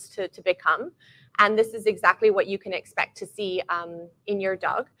soles to become. And this is exactly what you can expect to see in your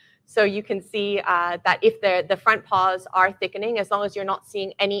dog. So you can see that if the front paws are thickening, as long as you're not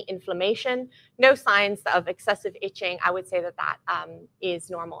seeing any inflammation, no signs of excessive itching, I would say that that is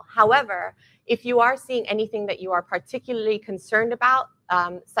normal. However, if you are seeing anything that you are particularly concerned about,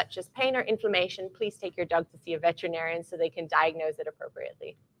 such as pain or inflammation, please take your dog to see a veterinarian so they can diagnose it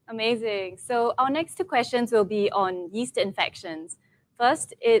appropriately. Amazing. So our next 2 questions will be on yeast infections.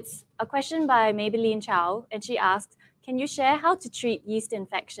 First, it's a question by Maybelline Chow, and she asks, can you share how to treat yeast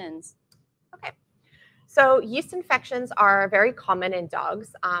infections? Okay. So yeast infections are very common in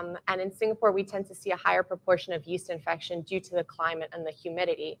dogs, and in Singapore, we tend to see a higher proportion of yeast infection due to the climate and the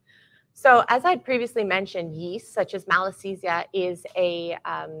humidity. So as I previously mentioned, yeast, such as Malassezia, is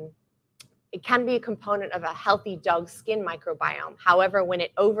it can be a component of a healthy dog's skin microbiome. However, when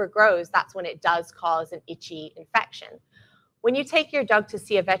it overgrows, that's when it does cause an itchy infection. When you take your dog to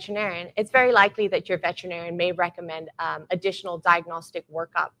see a veterinarian, it's very likely that your veterinarian may recommend additional diagnostic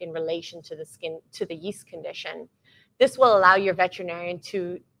workup in relation to the yeast condition. This will allow your veterinarian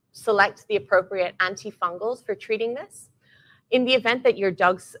to select the appropriate antifungals for treating this. In the event that your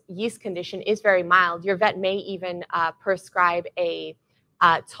dog's yeast condition is very mild, your vet may even prescribe a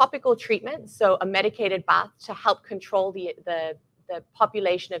topical treatment, so a medicated bath to help control the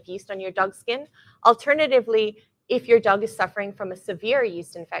population of yeast on your dog's skin. Alternatively, if your dog is suffering from a severe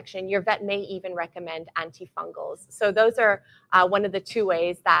yeast infection, your vet may even recommend antifungals. So those are one of the 2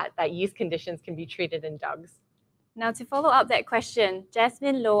 ways that yeast conditions can be treated in dogs. Now to follow up that question,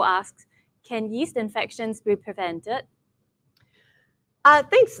 Jasmine Lowe asks, can yeast infections be prevented?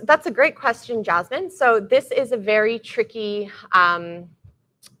 Thanks. That's a great question, Jasmine. So this is a very tricky,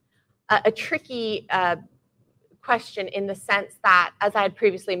 question in the sense that, as I had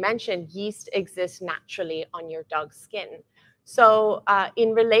previously mentioned, yeast exists naturally on your dog's skin. So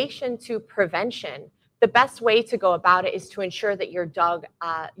in relation to prevention, the best way to go about it is to ensure that your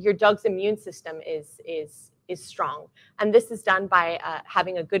dog's immune system is strong. And this is done by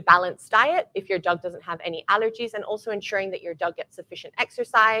having a good balanced diet if your dog doesn't have any allergies, and also ensuring that your dog gets sufficient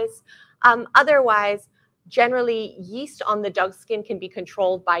exercise. Otherwise, generally, yeast on the dog's skin can be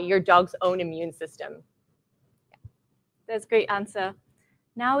controlled by your dog's own immune system. That's a great answer.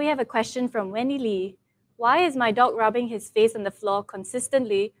 Now we have a question from Wendy Lee. Why is my dog rubbing his face on the floor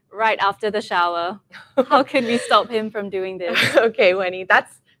consistently right after the shower? How can we stop him from doing this? Okay, Wendy,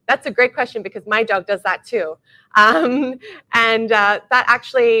 that's a great question because my dog does that too. That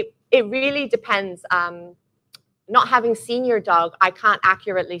actually, it really depends. Not having seen your dog, I can't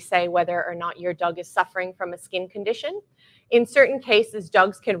accurately say whether or not your dog is suffering from a skin condition. In certain cases,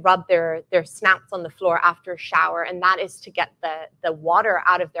 dogs can rub their snouts on the floor after a shower, and that is to get the water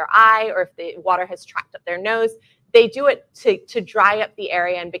out of their eye, or if the water has trapped up their nose. They do it to dry up the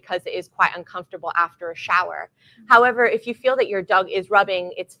area, and because it is quite uncomfortable after a shower. However, if you feel that your dog is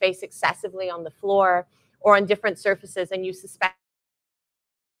rubbing its face excessively on the floor or on different surfaces, and you suspect,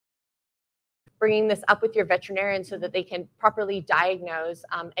 bringing this up with your veterinarian so that they can properly diagnose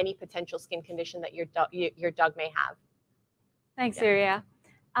any potential skin condition that your dog may have. Thanks, Suria.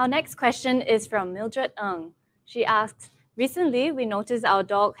 Our next question is from Mildred Ng. She asks, recently we noticed our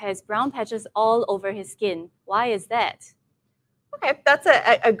dog has brown patches all over his skin. Why is that? Okay, that's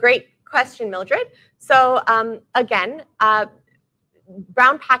a great question, Mildred. So again,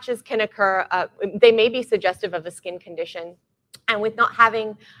 brown patches can occur. They may be suggestive of a skin condition. And with not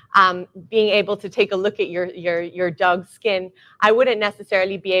having, being able to take a look at your dog's skin, I wouldn't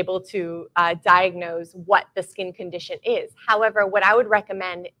necessarily be able to diagnose what the skin condition is. However, what I would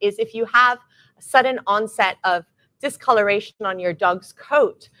recommend is if you have a sudden onset of discoloration on your dog's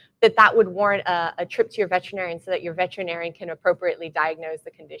coat, that would warrant a trip to your veterinarian so that your veterinarian can appropriately diagnose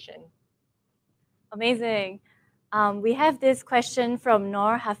the condition. Amazing. We have this question from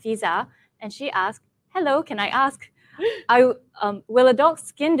Noor Hafiza, and she asked, hello, can I ask, will a dog's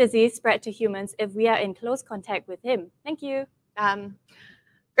skin disease spread to humans if we are in close contact with him? Thank you.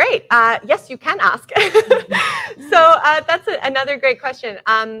 Great. Yes, you can ask. So that's another great question.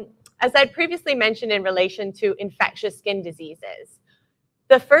 As I previously mentioned in relation to infectious skin diseases,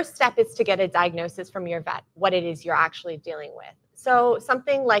 the first step is to get a diagnosis from your vet, what it is you're actually dealing with. So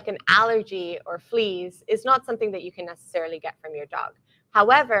something like an allergy or fleas is not something that you can necessarily get from your dog.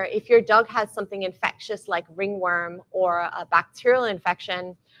 However, if your dog has something infectious like ringworm or a bacterial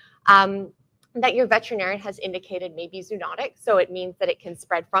infection, that your veterinarian has indicated may be zoonotic, so it means that it can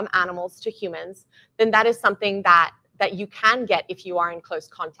spread from animals to humans, then that is something that you can get if you are in close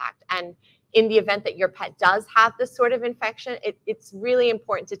contact. And in the event that your pet does have this sort of infection, it's really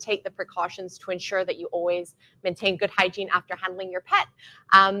important to take the precautions to ensure that you always maintain good hygiene after handling your pet,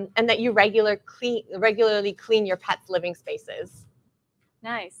 and that you regularly clean your pet's living spaces.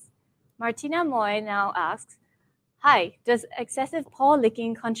 Nice. Martina Moy now asks, hi, does excessive paw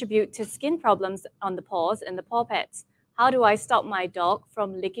licking contribute to skin problems on the paws and the paw pads? How do I stop my dog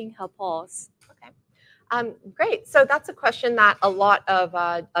from licking her paws? Okay. Great. So that's a question that a lot of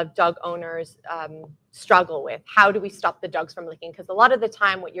dog owners struggle with. How do we stop the dogs from licking? Because a lot of the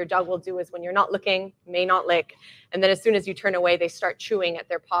time what your dog will do is when you're not looking, may not lick. And then as soon as you turn away, they start chewing at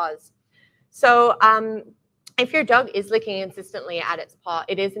their paws. So if your dog is licking consistently at its paw,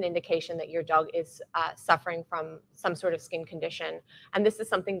 it is an indication that your dog is suffering from some sort of skin condition. And this is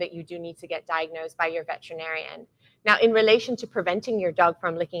something that you do need to get diagnosed by your veterinarian. Now, in relation to preventing your dog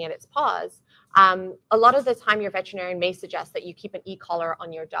from licking at its paws, a lot of the time your veterinarian may suggest that you keep an e-collar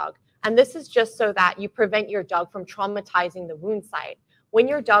on your dog. And this is just so that you prevent your dog from traumatizing the wound site. When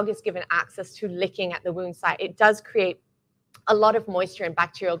your dog is given access to licking at the wound site, it does create a lot of moisture and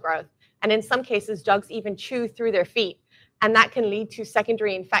bacterial growth. And in some cases, dogs even chew through their feet. And that can lead to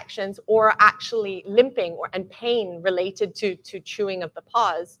secondary infections or actually limping and pain related to chewing of the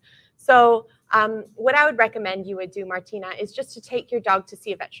paws. So what I would recommend you would do, Martina, is just to take your dog to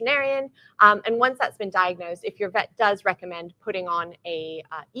see a veterinarian. And once that's been diagnosed, if your vet does recommend putting on a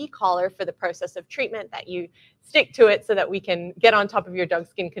e-collar for the process of treatment, that you stick to it so that we can get on top of your dog's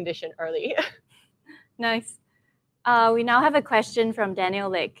skin condition early. Nice. We now have a question from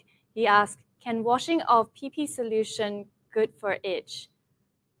Daniel Lake. He asked, can washing of PP solution good for itch?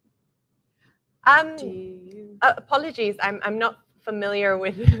 Apologies, I'm not familiar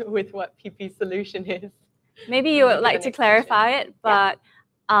with what PP solution is. Maybe you would like to clarify it, but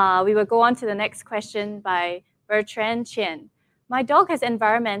we will go on to the next question by Bertrand Chen. My dog has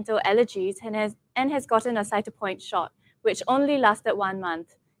environmental allergies and has gotten a cytopoint shot, which only lasted 1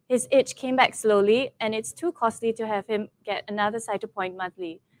 month. His itch came back slowly, and it's too costly to have him get another cytopoint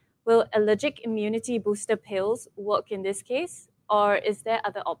monthly. Will allergic immunity booster pills work in this case, or is there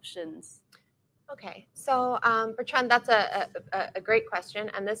other options? Okay, so Bertrand, that's a great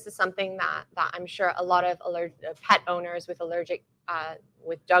question, and this is something that I'm sure a lot of pet owners with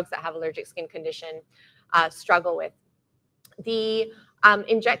dogs that have allergic skin condition struggle with. The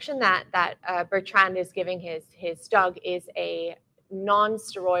injection that Bertrand is giving his dog is a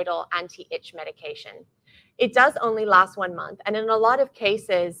non-steroidal anti-itch medication. It does only last 1 month, and in a lot of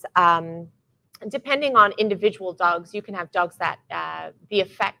cases, depending on individual dogs, you can have dogs that the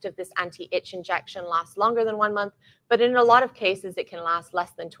effect of this anti-itch injection lasts longer than 1 month, but in a lot of cases, it can last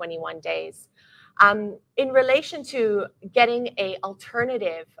less than 21 days. In relation to getting an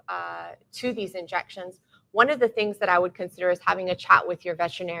alternative to these injections, one of the things that I would consider is having a chat with your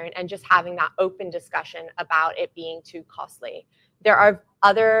veterinarian and just having that open discussion about it being too costly. There are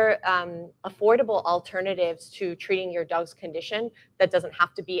other affordable alternatives to treating your dog's condition that doesn't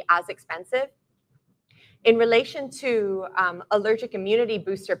have to be as expensive. In relation to allergic immunity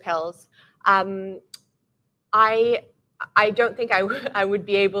booster pills, I don't think I would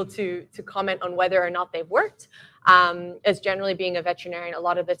be able to comment on whether or not they've worked. As generally being a veterinarian, a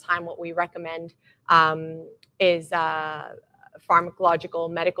lot of the time what we recommend is pharmacological,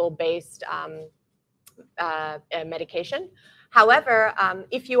 medical-based medication. However,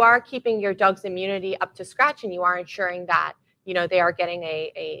 if you are keeping your dog's immunity up to scratch and you are ensuring that they are getting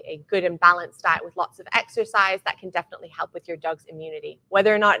a good and balanced diet with lots of exercise, that can definitely help with your dog's immunity.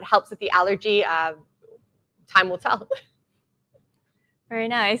 Whether or not it helps with the allergy, time will tell. Very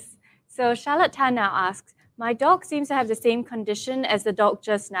nice. So Charlotte Tan now asks, my dog seems to have the same condition as the dog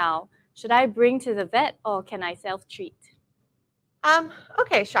just now. Should I bring to the vet or can I self-treat?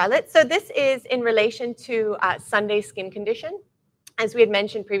 Okay, Charlotte. So this is in relation to Sunday's skin condition. As we had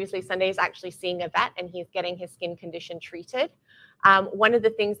mentioned previously, Sunday is actually seeing a vet and he's getting his skin condition treated. One of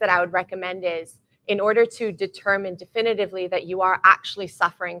the things that I would recommend is, in order to determine definitively that you are actually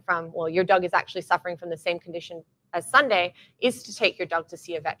suffering from, well, your dog is actually suffering from the same condition as Sunday, is to take your dog to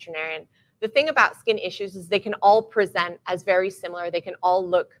see a veterinarian. The thing about skin issues is they can all present as very similar. They can all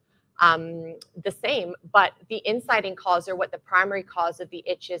look the same, but the inciting cause or what the primary cause of the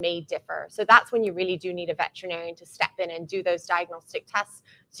itch is may differ. So that's when you really do need a veterinarian to step in and do those diagnostic tests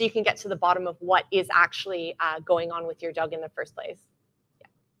so you can get to the bottom of what is actually going on with your dog in the first place. Yeah.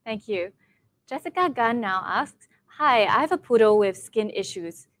 Thank you. Jessica Gunn now asks, hi, I have a poodle with skin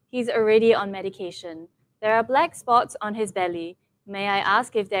issues. He's already on medication. There are black spots on his belly. May I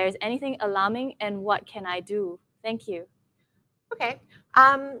ask if there is anything alarming and what can I do? Thank you. Okay.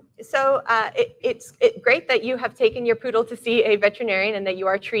 It's great that you have taken your poodle to see a veterinarian and that you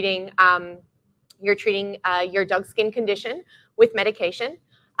are treating your dog's skin condition with medication.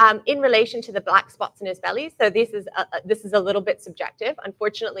 In relation to the black spots in his belly, so this is a little bit subjective.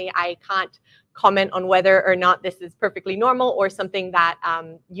 Unfortunately, I can't comment on whether or not this is perfectly normal or something that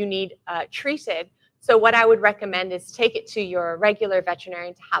you need treated. So what I would recommend is take it to your regular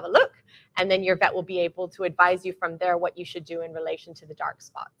veterinarian to have a look, and then your vet will be able to advise you from there what you should do in relation to the dark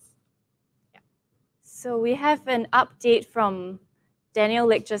spots. Yeah. So we have an update from Daniel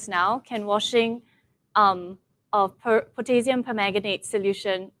Lick just now. Can washing of potassium permanganate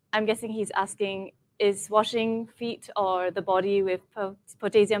solution, I'm guessing he's asking, is washing feet or the body with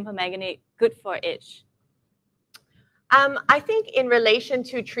potassium permanganate good for itch? I think in relation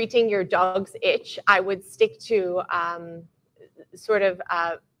to treating your dog's itch, I would stick to sort of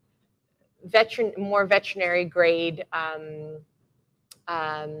more veterinary grade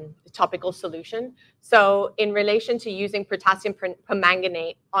topical solution. So in relation to using potassium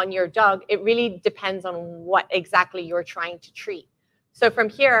permanganate on your dog, it really depends on what exactly you're trying to treat. So from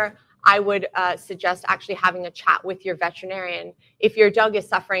here, I would suggest actually having a chat with your veterinarian. If your dog is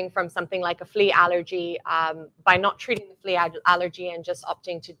suffering from something like a flea allergy, by not treating the flea allergy and just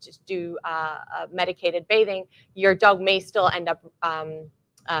opting to just do medicated bathing, your dog may still end up,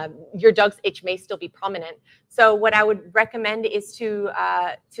 your dog's itch may still be prominent. So what I would recommend is to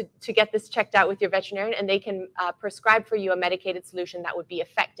get this checked out with your veterinarian, and they can prescribe for you a medicated solution that would be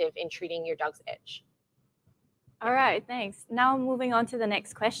effective in treating your dog's itch. All right, thanks. Now moving on to the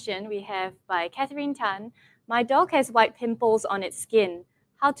next question we have by Catherine Tan. My dog has white pimples on its skin.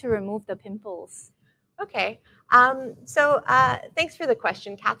 How to remove the pimples? Okay, thanks for the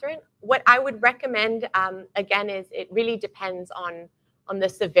question, Catherine. What I would recommend, again, is it really depends on the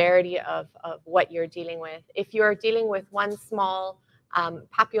severity of what you're dealing with. If you're dealing with one small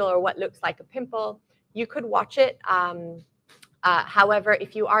papule or what looks like a pimple, you could watch it. However,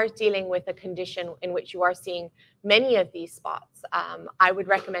 if you are dealing with a condition in which you are seeing many of these spots, I would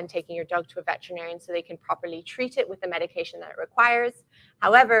recommend taking your dog to a veterinarian so they can properly treat it with the medication that it requires.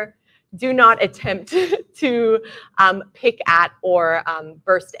 However, do not attempt to pick at or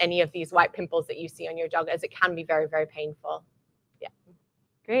burst any of these white pimples that you see on your dog, as it can be very, very painful. Yeah.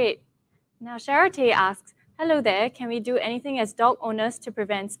 Great. Now, Charity asks, hello there, can we do anything as dog owners to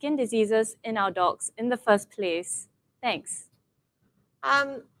prevent skin diseases in our dogs in the first place? Thanks.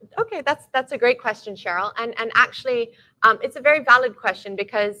 Okay, that's a great question, Cheryl. And actually, it's a very valid question,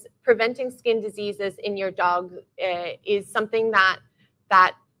 because preventing skin diseases in your dog is something that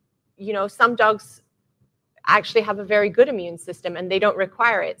some dogs actually have a very good immune system and they don't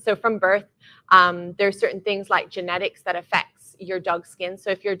require it. So from birth, there's certain things like genetics that affects your dog's skin. So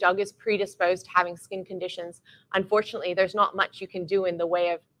if your dog is predisposed to having skin conditions, unfortunately, there's not much you can do in the way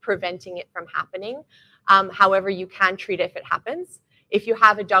of preventing it from happening. However, you can treat it if it happens. If you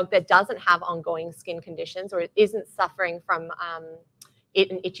have a dog that doesn't have ongoing skin conditions or isn't suffering from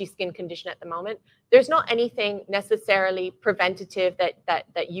an itchy skin condition at the moment, there's not anything necessarily preventative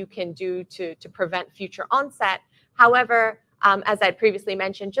that you can do to prevent future onset. However, as I previously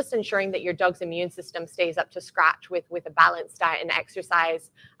mentioned, just ensuring that your dog's immune system stays up to scratch with a balanced diet and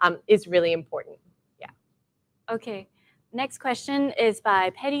exercise is really important. Yeah. Okay. Next question is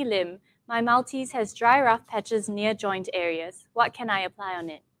by Petty Lim. My Maltese has dry rough patches near joint areas. What can I apply on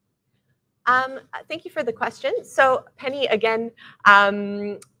it? Thank you for the question. So Penny, again,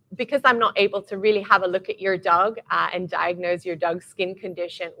 because I'm not able to really have a look at your dog and diagnose your dog's skin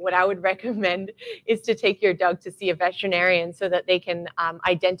condition, what I would recommend is to take your dog to see a veterinarian so that they can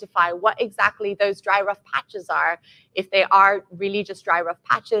identify what exactly those dry rough patches are, if they are really just dry rough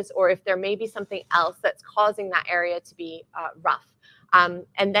patches, or if there may be something else that's causing that area to be rough.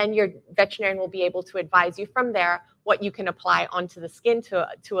 And then your veterinarian will be able to advise you from there what you can apply onto the skin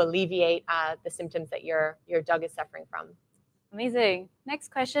to alleviate the symptoms that your dog is suffering from. Amazing. Next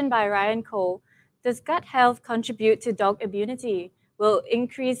question by Ryan Cole. Does gut health contribute to dog immunity? Will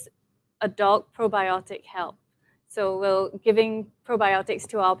increase a dog probiotic help? So will giving probiotics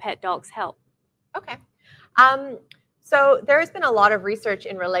to our pet dogs help? Okay. So there has been a lot of research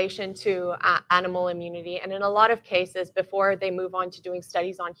in relation to animal immunity, and in a lot of cases, before they move on to doing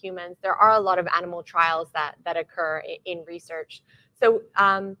studies on humans, there are a lot of animal trials that occur in research. So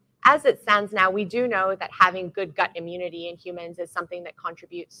as it stands now, we do know that having good gut immunity in humans is something that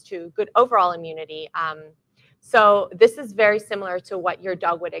contributes to good overall immunity. So this is very similar to what your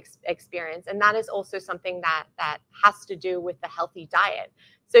dog would experience, and that is also something that has to do with the healthy diet.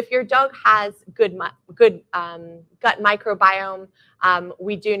 So if your dog has good gut microbiome,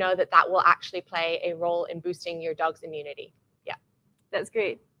 we do know that that will actually play a role in boosting your dog's immunity. Yeah, that's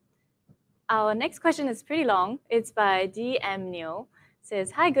great. Our next question is pretty long. It's by D.M. Neo. It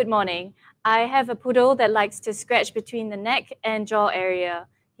says, hi, good morning. I have a poodle that likes to scratch between the neck and jaw area.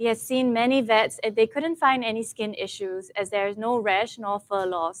 He has seen many vets and they couldn't find any skin issues as there is no rash nor fur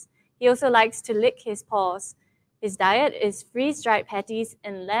loss. He also likes to lick his paws. His diet is freeze-dried patties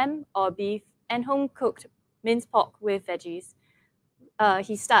in lamb or beef and home-cooked minced pork with veggies.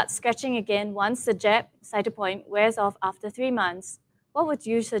 He starts scratching again once the jab, cytopoint, wears off after 3 months. What would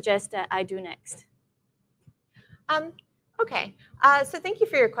you suggest that I do next? Okay, so thank you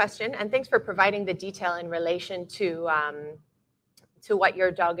for your question, and thanks for providing the detail in relation to what your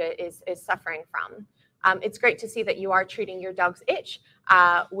dog is suffering from. It's great to see that you are treating your dog's itch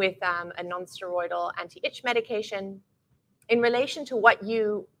with a non-steroidal anti-itch medication. In relation to what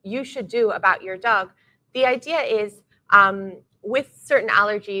you should do about your dog, the idea is with certain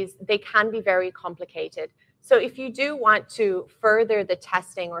allergies, they can be very complicated. So if you do want to further the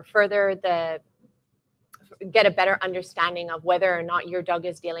testing or further get a better understanding of whether or not your dog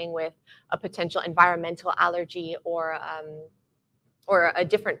is dealing with a potential environmental allergy or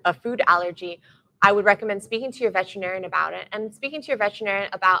a food allergy, I would recommend speaking to your veterinarian about it and speaking to your veterinarian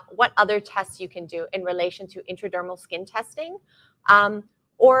about what other tests you can do in relation to intradermal skin testing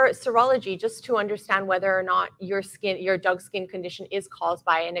or serology, just to understand whether or not your dog's skin condition is caused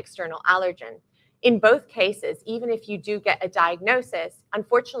by an external allergen. In both cases, even if you do get a diagnosis,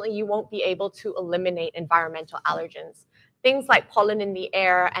 unfortunately, you won't be able to eliminate environmental allergens. Things like pollen in the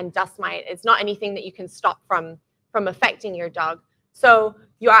air and dust mite, it's not anything that you can stop from affecting your dog. So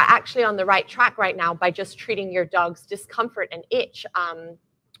you are actually on the right track right now by just treating your dog's discomfort and itch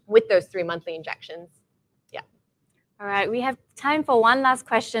with those 3 monthly injections. Yeah. All right, we have time for one last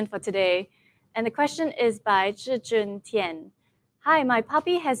question for today. And the question is by Zhijun Tian. Hi, my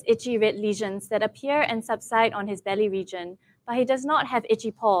puppy has itchy red lesions that appear and subside on his belly region, but he does not have itchy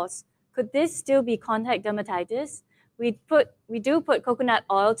paws. Could this still be contact dermatitis? We do put coconut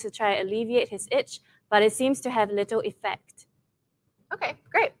oil to try to alleviate his itch, but it seems to have little effect. Okay,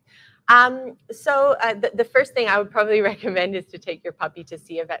 great. So the first thing I would probably recommend is to take your puppy to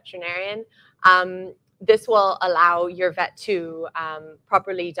see a veterinarian. This will allow your vet to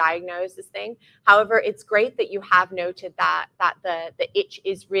properly diagnose this thing. However, it's great that you have noted that the itch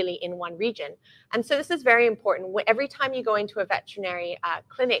is really in one region. And so this is very important. Every time you go into a veterinary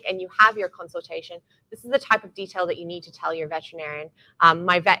clinic and you have your consultation, this is the type of detail that you need to tell your veterinarian.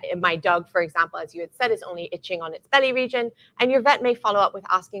 My dog, for example, as you had said, is only itching on its belly region. And your vet may follow up with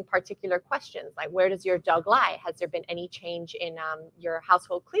asking particular questions, like where does your dog lie? Has there been any change in your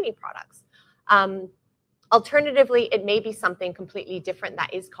household cleaning products? Alternatively, it may be something completely different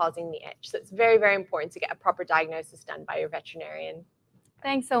that is causing the itch. So it's very, very important to get a proper diagnosis done by your veterinarian.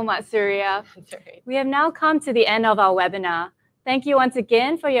 Thanks so much, Suria. That's right. We have now come to the end of our webinar. Thank you once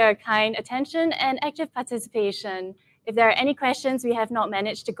again for your kind attention and active participation. If there are any questions we have not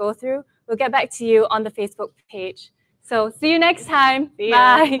managed to go through, we'll get back to you on the Facebook page. So see you next time. See you.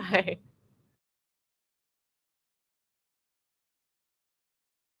 Bye. Bye.